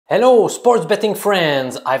Hello sports betting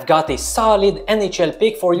friends, I've got a solid NHL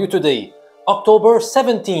pick for you today, October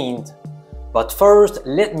 17th. But first,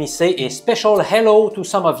 let me say a special hello to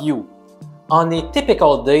some of you. On a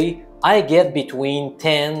typical day, I get between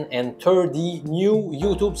 10 and 30 new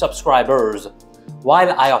YouTube subscribers,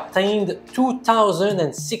 while I obtained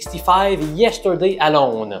 2,065 yesterday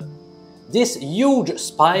alone. This huge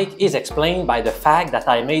spike is explained by the fact that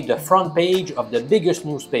I made the front page of the biggest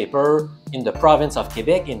newspaper in the province of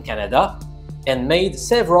Quebec in Canada and made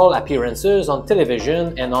several appearances on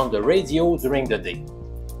television and on the radio during the day.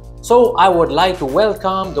 So I would like to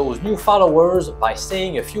welcome those new followers by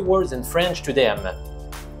saying a few words in French to them.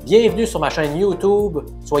 Bienvenue sur ma chaîne YouTube.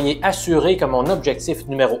 Soyez assurés que mon objectif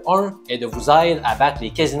numéro 1 est de vous aider à battre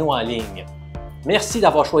les casinos en ligne. Merci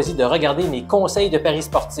d'avoir choisi de regarder mes conseils de paris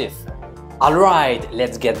sportifs. Alright,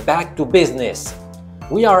 let's get back to business.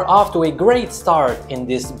 We are off to a great start in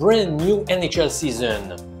this brand new NHL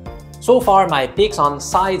season. So far, my picks on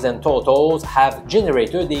sides and totals have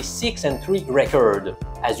generated a 6-3 record,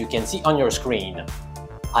 as you can see on your screen.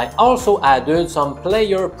 I also added some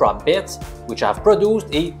player prop bets, which have produced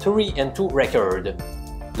a 3-2 record.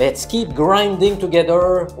 Let's keep grinding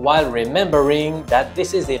together while remembering that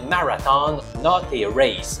this is a marathon, not a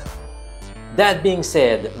race. That being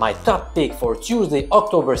said, my top pick for Tuesday,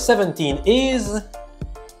 October 17 is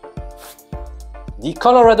the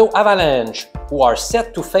Colorado Avalanche, who are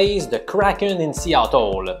set to face the Kraken in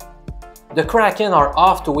Seattle. The Kraken are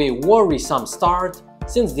off to a worrisome start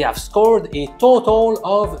since they have scored a total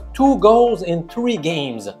of 2 goals in 3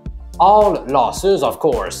 games, all losses of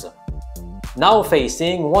course. Now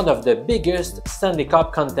facing one of the biggest Stanley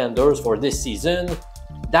Cup contenders for this season,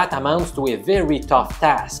 that amounts to a very tough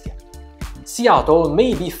task. Seattle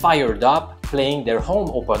may be fired up playing their home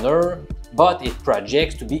opener, but it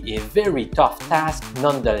projects to be a very tough task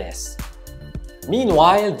nonetheless.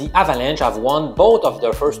 Meanwhile, the Avalanche have won both of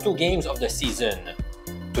their first 2 games of the season.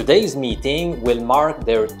 Today's meeting will mark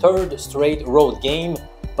their 3rd straight road game,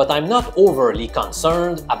 but I'm not overly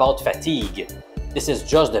concerned about fatigue. This is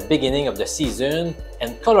just the beginning of the season,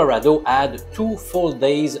 and Colorado had 2 full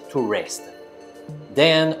days to rest.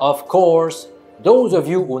 Then, of course, those of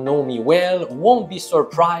you who know me well won't be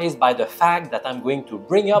surprised by the fact that I'm going to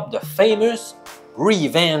bring up the famous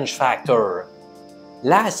revenge factor.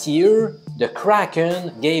 Last year, the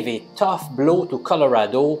Kraken gave a tough blow to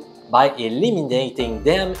Colorado by eliminating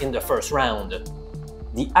them in the first round.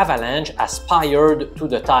 The Avalanche aspired to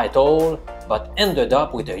the title but ended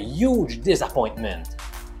up with a huge disappointment.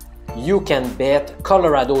 You can bet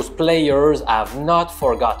Colorado's players have not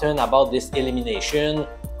forgotten about this elimination,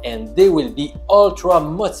 and they will be ultra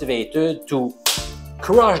motivated to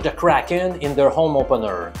crush the Kraken in their home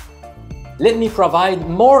opener. Let me provide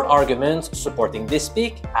more arguments supporting this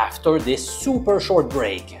pick after this super short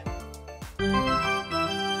break.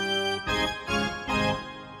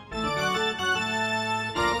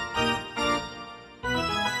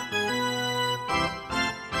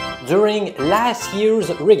 During last year's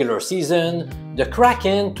regular season, the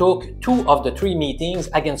Kraken took 2 of the 3 meetings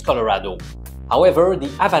against Colorado. However, the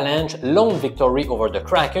Avalanche lone victory over the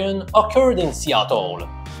Kraken occurred in Seattle.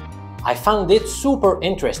 I found it super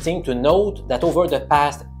interesting to note that over the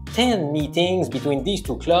past 10 meetings between these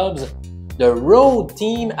 2 clubs, the road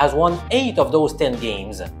team has won 8 of those 10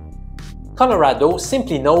 games. Colorado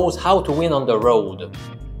simply knows how to win on the road.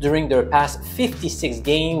 During their past 56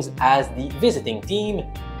 games as the visiting team,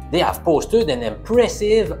 they have posted an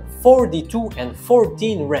impressive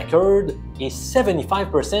 42-14 record, a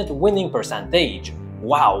 75% winning percentage.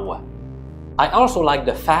 Wow! I also like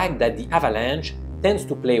the fact that the Avalanche tends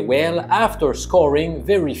to play well after scoring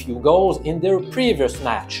very few goals in their previous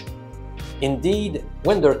match. Indeed,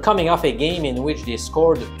 when they're coming off a game in which they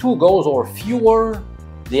scored 2 goals or fewer,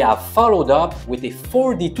 they have followed up with a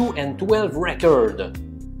 42-12 record.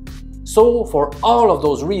 So, for all of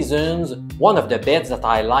those reasons, one of the bets that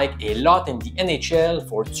I like a lot in the NHL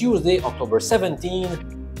for Tuesday, October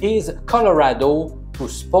 17 is Colorado to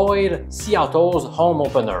spoil Seattle's home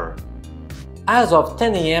opener. As of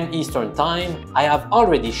 10 AM Eastern Time, I have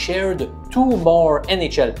already shared 2 more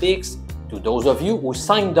NHL picks to those of you who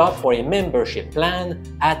signed up for a membership plan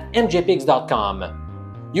at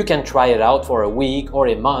mjpicks.com. You can try it out for a week or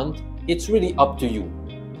a month, it's really up to you.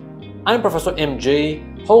 I'm Professor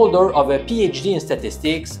MJ, holder of a PhD in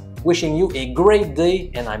statistics, wishing you a great day,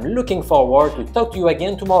 and I'm looking forward to talk to you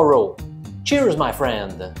again tomorrow. Cheers, my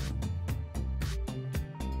friend!